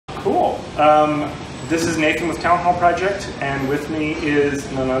Cool. This is Nathan with Town Hall Project, and with me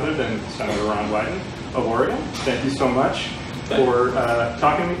is none other than Senator Ron Wyden of Oregon. Thank you so much for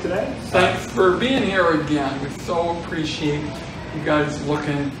talking to me today. Thanks for being here again. We so appreciate you guys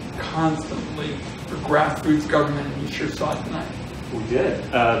looking constantly for grassroots government, and you sure saw it tonight. We did.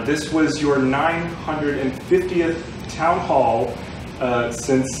 This was your 950th Town Hall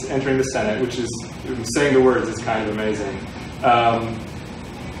since entering the Senate, which is, saying the words is kind of amazing.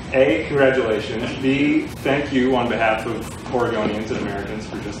 A, congratulations. B, thank you on behalf of Oregonians and Americans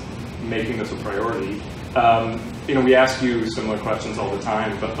for just making this a priority. You know, we ask you similar questions all the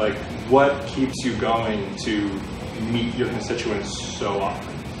time, but like, what keeps you going to meet your constituents so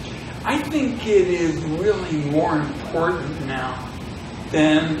often? I think it is really more important now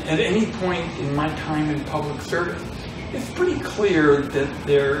than at any point in my time in public service. It's pretty clear that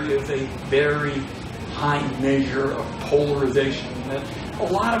there is a very high measure of polarization, that a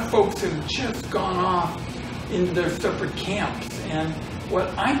lot of folks have just gone off into their separate camps. And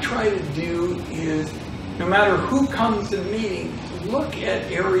what I try to do is, no matter who comes to the meeting, look at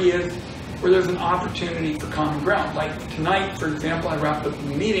areas where there's an opportunity for common ground. Like tonight, for example, I wrapped up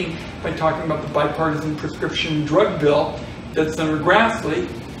the meeting by talking about the bipartisan prescription drug bill that Senator Grassley,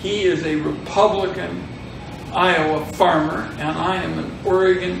 he is a Republican Iowa farmer, and I am an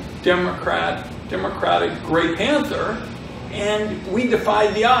Oregon Democratic Gray Panther, and we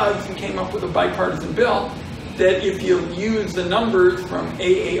defied the odds and came up with a bipartisan bill that if you use the numbers from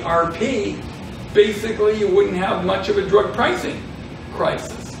AARP, basically you wouldn't have much of a drug pricing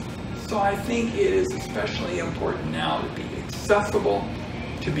crisis. So I think it is especially important now to be accessible,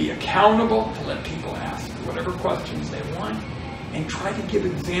 to be accountable, to let people ask whatever questions they want, and try to give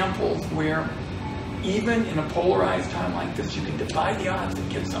examples where even in a polarized time like this, you can defy the odds and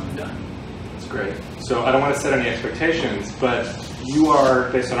get something done. That's great. So I don't want to set any expectations, but you are,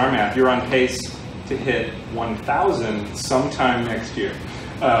 based on our math, you're on pace to hit 1,000 sometime next year.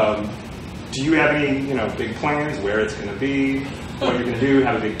 Do you have any, big plans, where it's going to be, what you're going to do,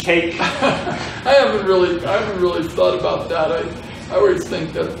 have a big cake? I haven't really thought about that. I always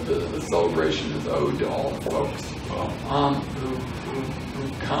think that the celebration is owed to all the folks who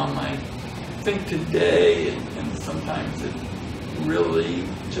come. I think today, and sometimes it really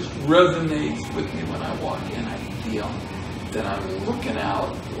just resonates with me when I walk in, I feel that I'm looking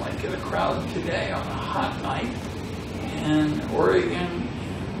out like at a crowd today on a hot night in Oregon in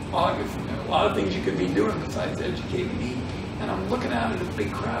August. And there are a lot of things you could be doing besides educating me. And I'm looking out at a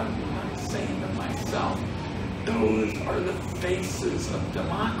big crowd and I'm saying to myself, those are the faces of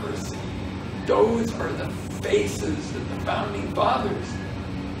democracy. Those are the faces of the founding fathers.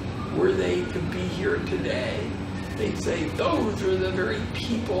 Were they to be here today, they'd say those are the very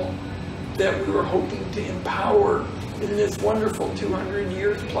people that we were hoping to empower in this wonderful 200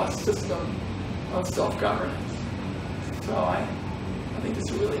 years plus system of self-governance. So I think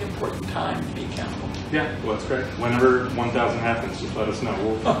it's a really important time to be accountable. Yeah, well, that's great. Whenever 1,000 happens, just let us know.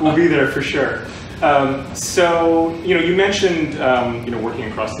 We'll be there for sure. So, you mentioned,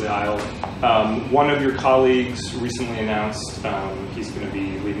 working across the aisle. One of your colleagues recently announced he's going to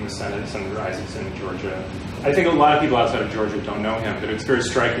be leaving the Senate, Senator Isakson of Georgia. I think a lot of people outside of Georgia don't know him, but it's very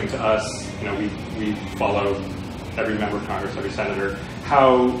striking to us. We follow every member of Congress, every senator,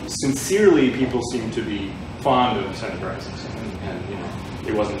 how sincerely people seem to be fond of Senator Isakson. And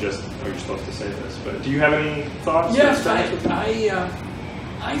it wasn't just, you're supposed to say this, but do you have any thoughts? Yes, I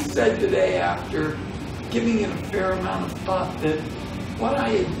said today, after giving it a fair amount of thought, that what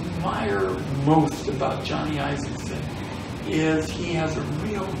I admire most about Jonny Isakson is he has a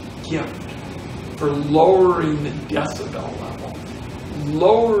real gift for lowering the decibel level,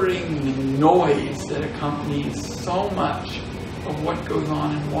 lowering the noise that accompanies so much of what goes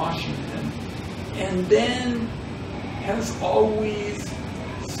on in Washington, and then has always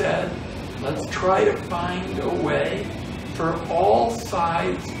said, let's try to find a way for all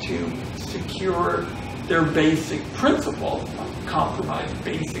sides to secure their basic principles, not compromise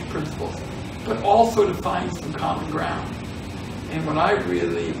basic principles, but also to find some common ground. And what I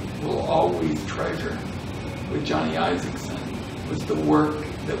really will always treasure with Jonny Isakson was the work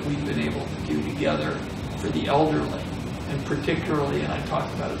that we've been able to do together for the elderly, and particularly, and I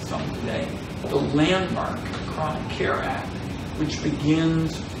talked about it some today, the landmark Chronic Care Act, which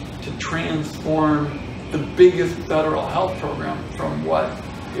begins to transform the biggest federal health program from what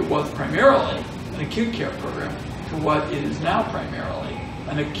it was primarily, an acute care program, to what it is now primarily,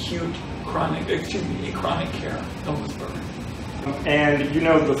 a chronic care illness program. And you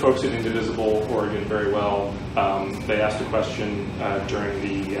know the folks at Indivisible Oregon very well. They asked a question during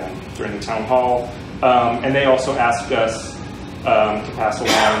the town hall, and they also asked us to pass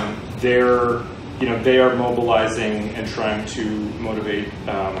along. They are mobilizing and trying to motivate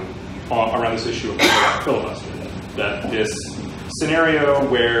around this issue of filibuster. That this scenario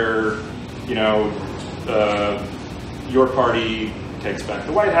where your party takes back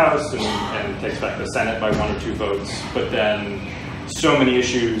the White House and takes back the Senate by 1 or 2 votes, but then so many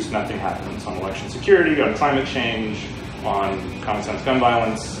issues, nothing happens on election security, on climate change, on common sense gun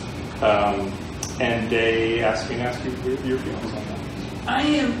violence, and they ask me to ask you your feelings on that. I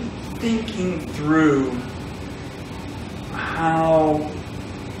am thinking through how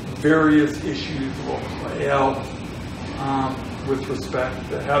various issues will play out with respect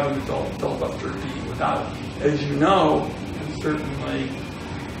to having a filibuster be without it. As you know, and certainly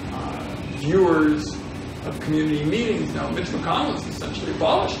viewers of community meetings know, Mitch McConnell has essentially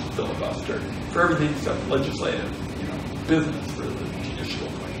abolished the filibuster for everything except legislative, business for the judicial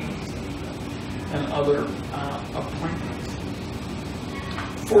appointments and other appointments.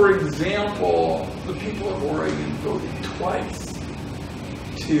 For example, the people of Oregon voted twice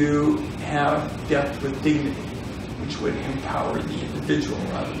to have death with dignity, which would empower the individual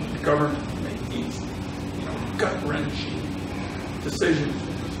rather than the government to make these, gut-wrenching decisions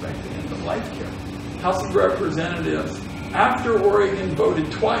with respect to end-of-life care. House of Representatives, after Oregon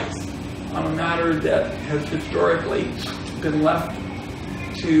voted twice on a matter that has historically been left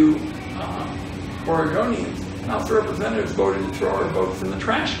to Oregonians, House of Representatives voted to throw our votes in the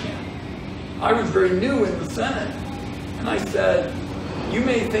trash can. I was very new in the Senate, and I said, you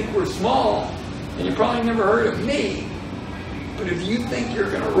may think we're small, and you probably never heard of me, but if you think you're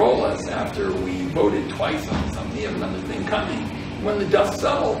going to roll us after we voted twice on something, you have another thing coming. When the dust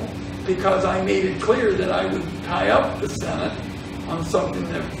settled, because I made it clear that I would tie up the Senate on something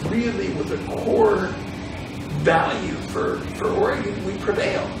that really was a core value for Oregon, we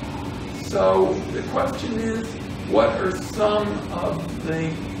prevailed. So the question is, what are some of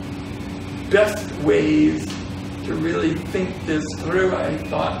the best ways to really think this through? I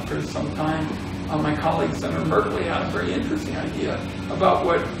thought for some time, my colleague Senator Merkley had a very interesting idea about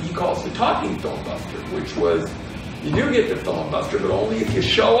what he calls the talking filibuster, which was, you do get the filibuster, but only if you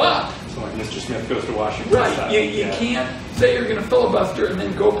show up. So like Mr. Smith goes to Washington. Right. You can't say you're going to filibuster and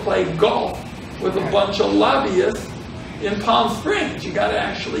then go play golf with a bunch of lobbyists in Palm Springs. You got to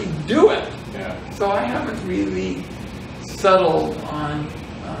actually do it. Yeah. So I haven't really settled on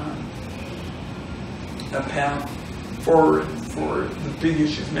a path forward for the big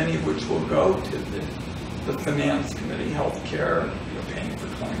issues, many of which will go to the Finance Committee, health care, paying for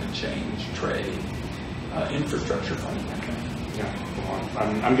climate change, trade, infrastructure funding. Yeah,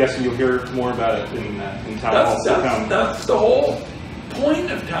 well, I'm guessing you'll hear more about it in town hall. That's the whole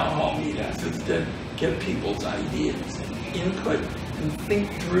point of town hall meetings, is to get people's ideas and input and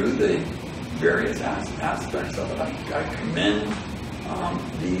think through the various aspects of it. I commend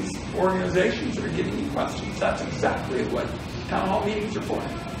these organizations that are giving you questions. That's exactly what town hall meetings are for.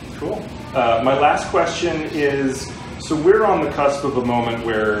 Cool. My last question is, so we're on the cusp of a moment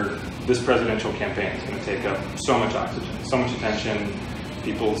where this presidential campaign is going to take up so much oxygen, so much attention,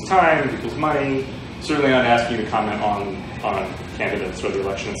 people's time, people's money. Certainly not asking you to comment on candidates or the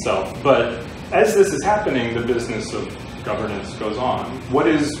election itself, but as this is happening, the business of governance goes on. What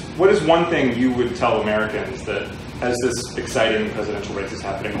is one thing you would tell Americans that as this exciting presidential race is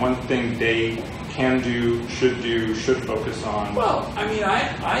happening, one thing they can do, should focus on? Well, I mean,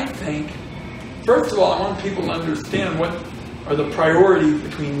 I think, first of all, I want people to understand what are the priorities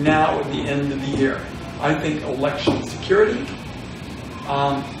between now and the end of the year. I think election security,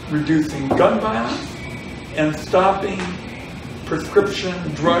 reducing gun violence, and stopping prescription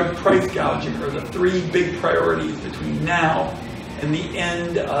drug price gouging are the 3 big priorities between now and the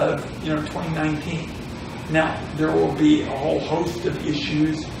end of 2019. Now, there will be a whole host of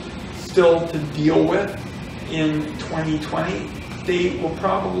issues still to deal with in 2020. They will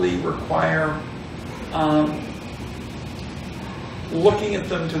probably require looking at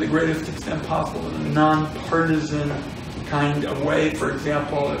them to the greatest extent possible in a nonpartisan kind of way. For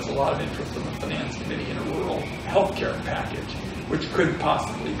example, there's a lot of interest in the Finance Committee in a rural health care package, which could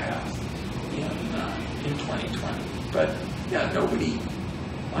possibly pass in 2020. But yeah, nobody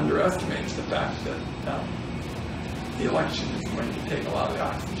underestimates the fact that the election is going to take a lot of the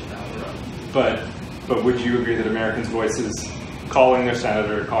oxygen out of the room. But would you agree that Americans' voices, calling their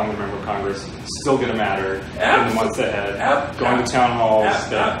senator, calling their member of Congress, still going to matter in the months ahead? Going to town halls?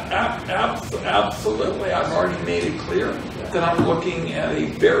 Absolutely. I've already made it clear that I'm looking at a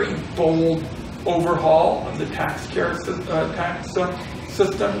very bold overhaul of the tax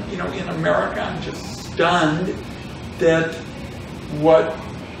system. In America, I'm just stunned that what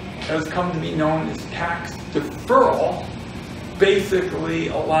has come to be known as tax deferral basically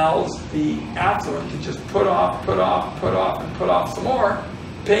allows the affluent to just put off some more,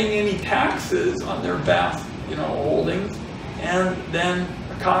 paying any taxes on their vast, holdings, and then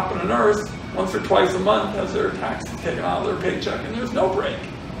a cop and a nurse once or twice a month has their taxes taken out of their paycheck, and there's no break,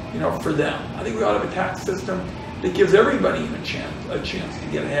 for them. I think we ought to have a tax system that gives everybody a chance to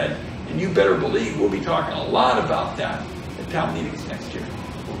get ahead, and you better believe we'll be talking a lot about that at town meetings next year.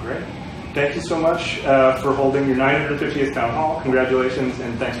 Well, great. Thank you so much for holding your 950th town hall. Congratulations,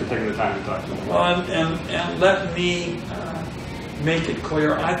 and thanks for taking the time to talk to me. Well, and let me make it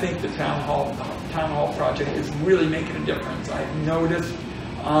clear, I think the town hall project is really making a difference. I've noticed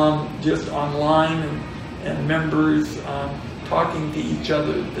just online and members talking to each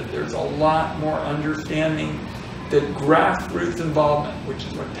other that there's a lot more understanding that grassroots involvement, which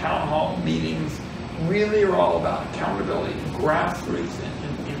is what town hall meetings really are all about, accountability, grassroots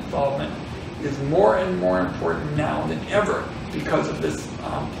involvement, is more and more important now than ever because of this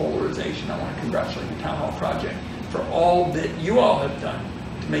polarization. I want to congratulate the Town Hall Project for all that you all have done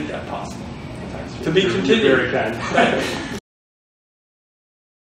to make that possible. Thanks. To be continued. Very kind.